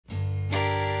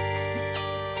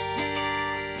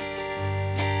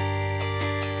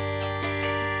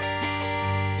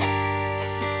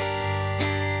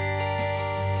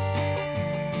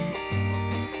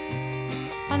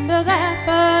ether that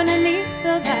burning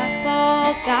ether that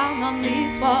falls down on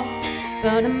these walls,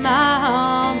 burning my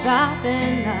arms. I've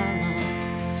been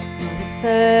alone, only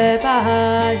saved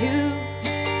by you.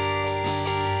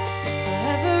 For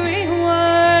every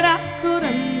word I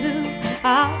couldn't do,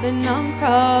 I've been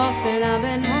uncrossed and I've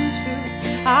been untrue.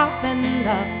 I've been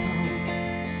the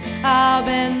phone, I've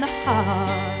been the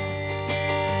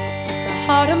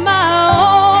heart of my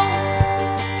own,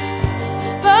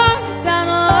 burning down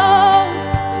alone.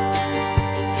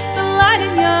 The light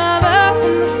in your verse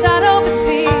and the shadow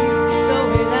between, the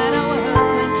way that I was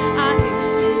when I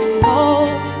used to know.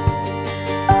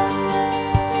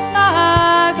 I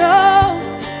go,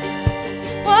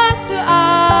 what do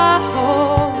I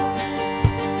hold?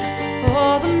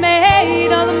 Oh, the maid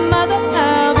or the mother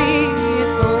I'll be,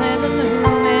 if only the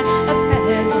lumen of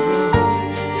heaven will.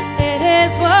 It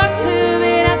is work to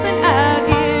be dancing out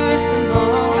here in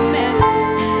tomorrow, man.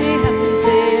 The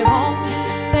empty home.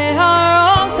 They are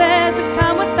roses that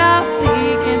come without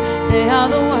seeking. They are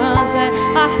the ones that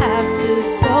I have to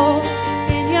sow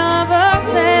in your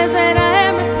verses that I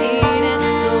am repeating,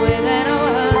 the way that I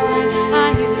was when I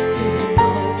used to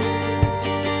know.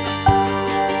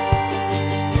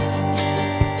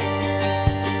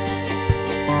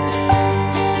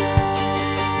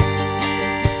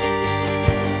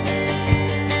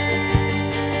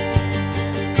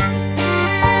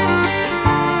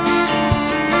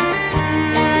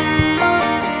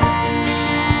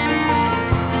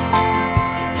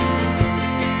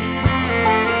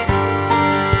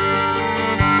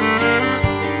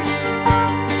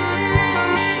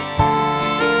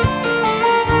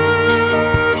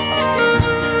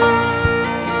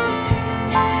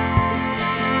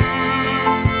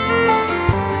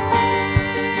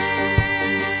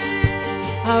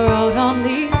 I wrote on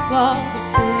these walls